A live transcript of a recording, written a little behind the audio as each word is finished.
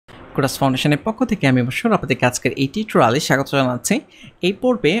Coders ফাউন্ডেশনের পক্ষ থেকে আমি মশিউর আপনাদেরকে আজকের এই টিউটোরিয়ালে স্বাগত জানাচ্ছি। এই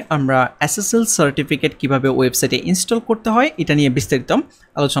পর্বে আমরা SSL সার্টিফিকেট কিভাবে ওয়েবসাইটে ইনস্টল করতে হয় এটা নিয়ে বিস্তারিত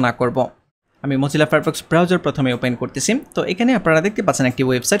আলোচনা করব। আমি Mozilla Firefox ব্রাউজার প্রথমে ওপেন করতেছি। তো এখানে আপনারা দেখতে পাচ্ছেন একটি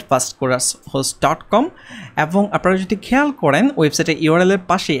ওয়েবসাইট firstcodershost.com এবং আপনারা যদি খেয়াল করেন ওয়েবসাইটের ইউআরএল এর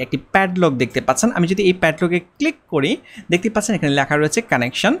পাশে একটি প্যাডলগ দেখতে পাচ্ছেন। আমি যদি এই প্যাডলগে ক্লিক করি দেখতে পাচ্ছেন এখানে লেখা রয়েছে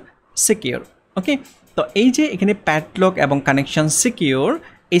কানেকশন সিকিউর। ওকে, তো এই যে এখানে প্যাডলগ এবং কানেকশন সিকিউর,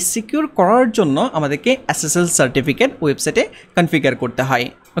 এই সিকিউর করার জন্য আমাদেরকে SSL সার্টিফিকেট ওয়েবসাইটে কনফিগার করতে হয়।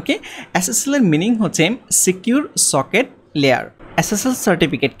 ওকে, SSL এর মিনিং হচ্ছে secure socket layer. SSL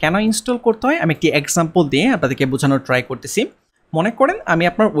certificate কেন ইনস্টল করতে হয় আমি একটি এক্সাম্পল দিয়ে আপনাদেরকে বোঝানোর ট্রাই করতেছি। মনে করেন আমি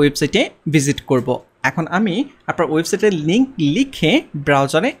আপনার ওয়েবসাইটে ভিজিট করব। এখন আমি আপনার ওয়েবসাইটের লিঙ্ক লিখে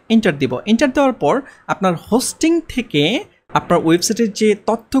ব্রাউজারে এন্টার দিব। এন্টার দেওয়ার পর আপনার হোস্টিং থেকে আপনার ওয়েবসাইটের যে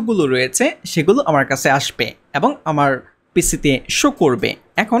তথ্যগুলো রয়েছে সেগুলো আমার কাছে আসবে এবং আমার পিসিতে শো করবে।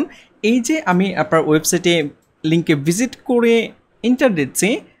 এখন এই যে আমি আপনার ওয়েবসাইটে লিঙ্কে ভিজিট করে এন্টার দিচ্ছি,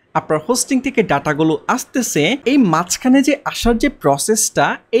 আপনার হোস্টিং থেকে ডাটাগুলো আসতেছে, এই মাঝখানে যে আসার যে প্রসেসটা,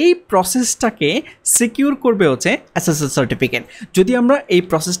 এই প্রসেসটাকে সিকিউর করবে হচ্ছে SSL সার্টিফিকেট। যদি আমরা এই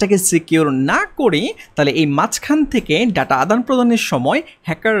প্রসেসটাকে সিকিউর না করি তাহলে এই মাঝখান থেকে ডাটা আদান প্রদানের সময়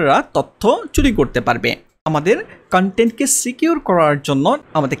হ্যাকাররা তথ্য চুরি করতে পারবে। আমাদের কন্টেন্টকে সিকিউর করার জন্য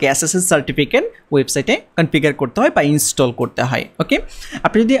আমাদেরকে SSL সার্টিফিকেট ওয়েবসাইটে কনফিগার করতে হয় বা ইনস্টল করতে হয়। ওকে,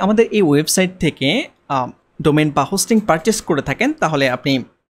 আপনি যদি আমাদের এই ওয়েবসাইট থেকে ডোমেন বা হোস্টিং পারচেস করে থাকেন তাহলে আপনি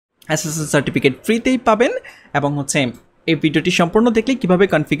SSL সার্টিফিকেট ফ্রিতেই পাবেন এবং হচ্ছে এই ভিডিওটি সম্পূর্ণ দেখলে কিভাবে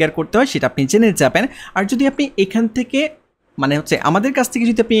কনফিগার করতে হয় সেটা আপনি জেনে যাবেন। আর যদি আপনি এখান থেকে আমাদের কাছ থেকে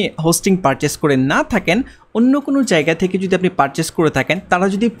যদি আপনি হোস্টিং পারচেস করে না থাকেন, অন্য কোনো জায়গা থেকে যদি আপনি পারচেস করে থাকেন, তারা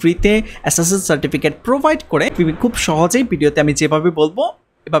যদি ফ্রিতে SSL সার্টিফিকেট প্রোভাইড করে, খুব সহজেই ভিডিওতে আমি যেভাবে বলবো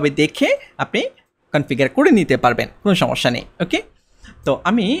এভাবে দেখে আপনি কনফিগার করে নিতে পারবেন, কোনো সমস্যা নেই। ওকে, তো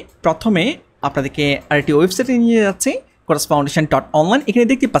আমি প্রথমে আপনাদেরকে আরেকটি ওয়েবসাইটে নিয়ে যাচ্ছি, codersfoundation.online। এখানে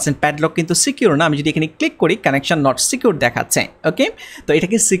দেখতে পাচ্ছেন প্যাডলক কিন্তু সিকিউর না। আমি যদি এখানে ক্লিক করি কানেকশন নট সিকিউর দেখাচ্ছে। ওকে, তো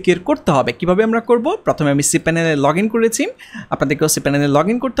এটাকে সিকিউর করতে হবে। কিভাবে আমরা করব? প্রথমে আমি cPanel-এ লগ ইন করেছি, আপনাদেরকেও cPanel-এ লগ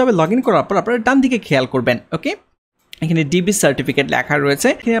ইন করতে হবে। লগ ইন করার পর আপনারা ডান দিকে খেয়াল করবেন। ওকে, এখানে ডিবি সার্টিফিকেট লেখা রয়েছে,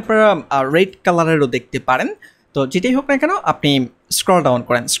 এখানে আপনারা রেড কালারেরও দেখতে পারেন। তো যেটাই হোক না কেন আপনি স্ক্রল ডাউন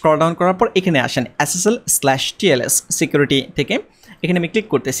করেন। স্ক্রল ডাউন করার পর এখানে আসেন SSL/TLS সিকিউরিটি থেকে। এখানে আমি ক্লিক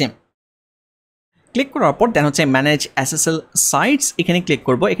করতেছি। ক্লিক করার পর দেন হচ্ছে ম্যানেজ SSL সাইটস, এখানে ক্লিক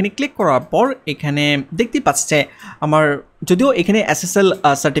করব। এখানে ক্লিক করার পর এখানে দেখতে পাচ্ছি যে আমার যদিও এখানে SSL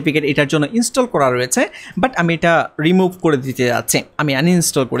সার্টিফিকেট এটার জন্য ইনস্টল করা রয়েছে, বাট আমি এটা রিমুভ করে দিতে যাচ্ছি। আমি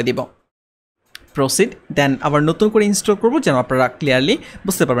আনইনস্টল করে দিব। প্রসিড, দেন আবার নতুন করে ইনস্টল করব যেন আপনারা ক্লিয়ারলি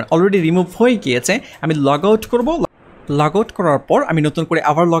বুঝতে পারবেন। অলরেডি রিমুভ হয়ে গিয়েছে। আমি লগ আউট করব। লগ আউট করার পর আমি নতুন করে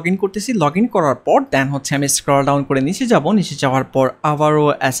আবার লগ ইন করতেছি। লগ ইন করার পর দেন হচ্ছে আমি স্ক্রল ডাউন করে নিচে যাব। নিচে যাওয়ার পর আবারও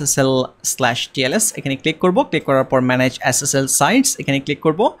SSL/TLS এখানে ক্লিক করব। ক্লিক করার পর ম্যানেজ SSL সাইটস এখানে ক্লিক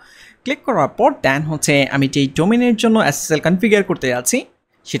করব। ক্লিক করার পর দেন হচ্ছে আমি যেই ডোমেনের জন্য SSL কনফিগার করতে যাচ্ছি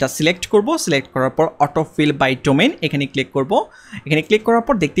সেটা সিলেক্ট করব। সিলেক্ট করার পর অটো ফিল বাই ডোমেন এখানে ক্লিক করব। এখানে ক্লিক করার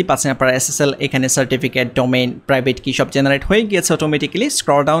পর দেখতেই পাচ্ছেন আপনারা SSL এখানে সার্টিফিকেট, ডোমেন, প্রাইভেট কি সব জেনারেট হয়ে গিয়েছে অটোমেটিক্যালি।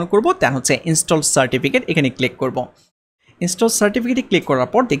 স্ক্রল ডাউন করব, দেন হচ্ছে ইনস্টল সার্টিফিকেট এখানে ক্লিক করব। ইনস্টল সার্টিফিকেটে ক্লিক করার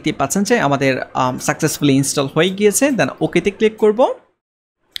পর দেখতেই পাচ্ছেন যে আমাদের সাকসেসফুলি ইনস্টল হয়ে গিয়েছে। দেন ওকেতে ক্লিক করব।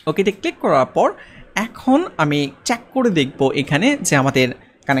 ওকেতে ক্লিক করার পর এখন আমি চেক করে দেখব এখানে যে আমাদের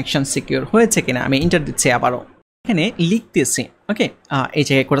কানেকশন সিকিউর হয়েছে কিনা। আমি এন্টার দিচ্ছি আবারও। এখানে লিখতেছি ওকে, এই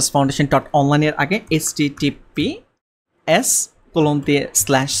যে codersfoundation.online এর আগে https://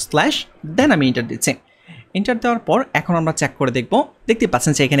 দেন আমি এন্টার দিচ্ছি। এন্টার দেওয়ার পর এখন আমরা চেক করে দেখব। দেখতে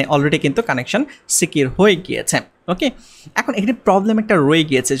পাচ্ছেন যে এখানে অলরেডি কিন্তু কানেকশন সিকিউর হয়ে গিয়েছে। ওকে, এখন এখানে প্রবলেম একটা রয়ে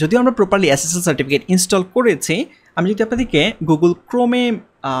গিয়েছে। যদিও আমরা প্রপারলি SSL সার্টিফিকেট ইনস্টল করেছি, আমি যদি আপনাদেরকে গুগল ক্রোমে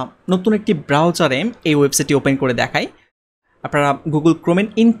নতুন একটি ব্রাউজারে এই ওয়েবসাইটটি ওপেন করে দেখাই, আপনারা গুগল ক্রোমের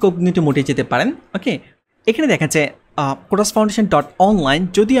ইনকগনিটো মোডে যেতে পারেন। ওকে, এখানে দেখাচ্ছে codersfoundation.online।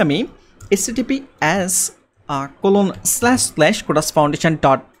 যদি আমি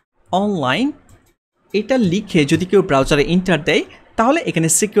https://codersfoundation.online এটা লিখে যদি কেউ ব্রাউজারে এন্টার দেয় তাহলে এখানে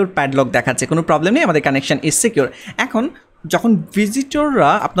সিকিউর প্যাডলক দেখাচ্ছে, কোনো প্রবলেম নেই, আমাদের কানেকশন ইজ সিকিউর। এখন যখন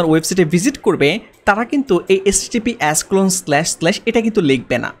ভিজিটররা আপনার ওয়েবসাইটে ভিজিট করবে তারা কিন্তু এই https:// এটা কিন্তু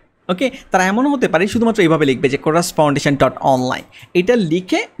লিখবে না। ওকে, তারা এমনও হতে পারে শুধুমাত্র এইভাবে লিখবে যে codersfoundation.online এটা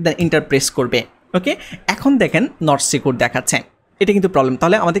লিখে দেন এন্টার প্রেস করবে। ওকে, এখন দেখেন নট সিকিউর দেখাচ্ছে, এটা কিন্তু প্রবলেম।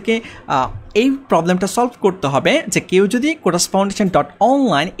 তাহলে আমাদেরকে এই প্রবলেমটা সলভ করতে হবে যে কেউ যদি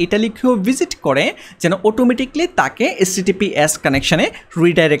codersfoundation.online এটা লিখেও ভিজিট করে যেন অটোমেটিকলি তাকে HTTPS কানেকশনে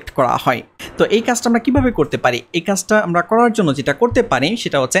রিডাইরেক্ট করা হয়। তো এই কাজটা আমরা কিভাবে করতে পারি? এই কাজটা আমরা করার জন্য যেটা করতে পারি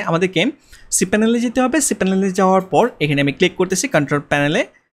সেটা হচ্ছে আমাদেরকে cPanel-এ যেতে হবে। cPanel-এ যাওয়ার পর এখানে আমি ক্লিক করতেছি কন্ট্রোল প্যানেলে।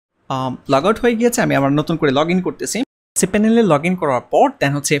 লগ আউট হয়ে গিয়েছে, আমি আমার নতুন করে লগ ইন করতেছি। cPanel-এ লগ ইন করার পর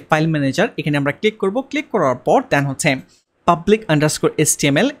দেন হচ্ছে ফাইল ম্যানেজার, এখানে আমরা ক্লিক করব। ক্লিক করার পর দেন হচ্ছে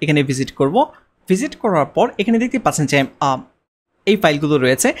public_html, এখানে ভিজিট করব। ভিজিট করার পর এখানে দেখতে পাচ্ছেন যে এই ফাইলগুলো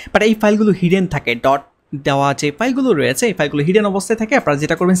রয়েছে, বাট এই ফাইলগুলো হিডেন থাকে। ডট দেওয়া যে ফাইলগুলো রয়েছে এই ফাইলগুলো হিডেন অবস্থায় থাকে। আপনারা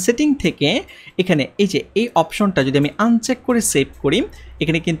যেটা করবেন সেটিং থেকে এখানে এই যে এই অপশনটা যদি আমি আনচেক করে সেভ করি,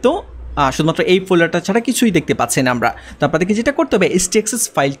 এখানে কিন্তু শুধুমাত্র এই ফোল্ডারটা ছাড়া কিছুই দেখতে পাচ্ছেন আমরা। তো আপনাদেরকে যেটা করতে হবে htxs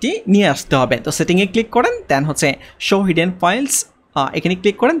ফাইলটি নিয়ে আসতে হবে। তো সেটিংয়ে ক্লিক করেন, দেন হচ্ছে শো হিডেন ফাইলস, এখানে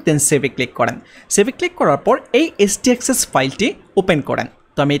ক্লিক করেন, দেন সেভে ক্লিক করেন। সেভে ক্লিক করার পর এই htxs ফাইলটি ওপেন করেন।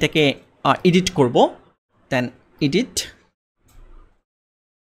 তো আমি এটাকে এডিট করব, দেন এডিট।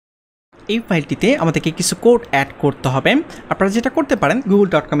 এই ফাইলটিতে আমাদেরকে কিছু কোড অ্যাড করতে হবে। আপনারা যেটা করতে পারেন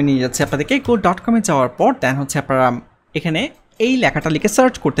google.com-এ নিয়ে যাচ্ছে আপনাদেরকে। google.com-এ যাওয়ার পর দেন হচ্ছে আপনারা এখানে এই লেখাটা লিখে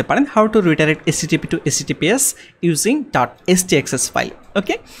সার্চ করতে পারেন, how to redirect HTTP to HTTPS using .htxs file.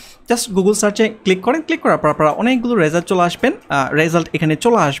 Okay, just Google সার্চে ক্লিক করেন। ক্লিক করার পর আপনারা অনেকগুলো রেজাল্ট চলে আসবেন, রেজাল্ট এখানে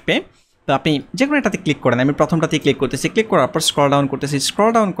চলে আসবে। তো আপনি যে কোনো এটাতে ক্লিক করেন, আমি প্রথমটাতে ক্লিক করতেছি। ক্লিক করার পর স্ক্রল ডাউন করতেছি।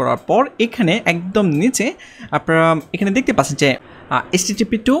 স্ক্রল ডাউন করার পর এখানে একদম নিচে আপনারা এখানে দেখতে পাচ্ছেন যে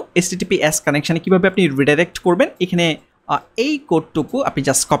HTTP to HTTPS কানেকশানে কীভাবে আপনি রিডাইরেক্ট করবেন। এখানে এই কোডটুকু আপনি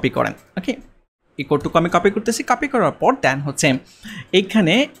জাস্ট কপি করেন। ওকে, এই কোডটুকু আমি কপি করতেছি। কপি করার পর দেন হচ্ছে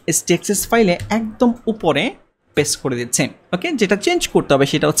এইখানে htxs ফাইলে একদম উপরে পেস্ট করে দিচ্ছে। ওকে, যেটা চেঞ্জ করতে হবে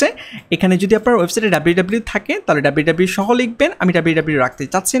সেটা হচ্ছে এখানে যদি আপনার ওয়েবসাইটে www থাকে তাহলে www সহ লিখবেন। আমি www রাখতে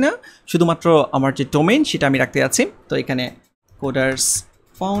চাচ্ছি না, শুধুমাত্র আমার যে ডোমেইন সেটা আমি রাখতে যাচ্ছি। তো এখানে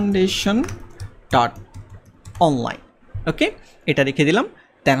codersfoundation.online, ওকে, এটা রেখে দিলাম।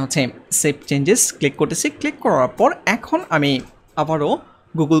 দেন হচ্ছে সেভ চেঞ্জেস ক্লিক করতেছি। ক্লিক করার পর এখন আমি আবারও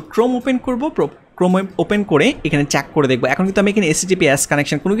গুগল ক্রোম ওপেন করব। ক্রোম ওপেন করে এখানে চেক করে দেখব। এখন কিন্তু আমি এখানে HTTPS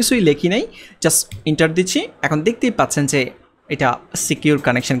কানেকশন কোনো কিছুই লিখি নাই, জাস্ট ইন্টার দিচ্ছি। এখন দেখতেই পাচ্ছেন যে এটা সিকিউর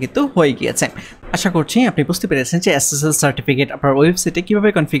কানেকশন কিন্তু হয়ে গিয়েছে। আশা করছি আপনি বুঝতে পেরেছেন যে SSL সার্টিফিকেট আপনার ওয়েবসাইটে কীভাবে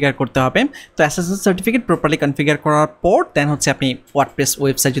কনফিগার করতে হবে। তো SSL সার্টিফিকেট প্রপারলি কনফিগার করার পর দেন হচ্ছে আপনি ওয়ার্ডপ্রেস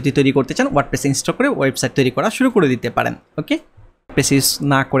ওয়েবসাইট যদি তৈরি করতে চান, ওয়ার্ডপ্রেস ইনস্টল করে ওয়েবসাইট তৈরি করা শুরু করে দিতে পারেন। ওকে, ওয়ার্ডপ্রেস ইউজ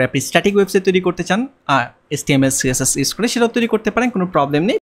না করে আপনি স্ট্যাটিক ওয়েবসাইট তৈরি করতে চান, HTML CSS ইউজ করে সেটাও তৈরি করতে পারেন, কোনো প্রবলেম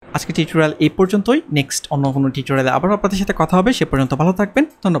নেই। আজকে টিউটোরিয়াল এই পর্যন্তই। নেক্সট অন্য কোনো টিউটোরিয়ালে আবার আপনাদের সাথে কথা হবে। সে পর্যন্ত ভালো থাকবেন।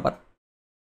 ধন্যবাদ।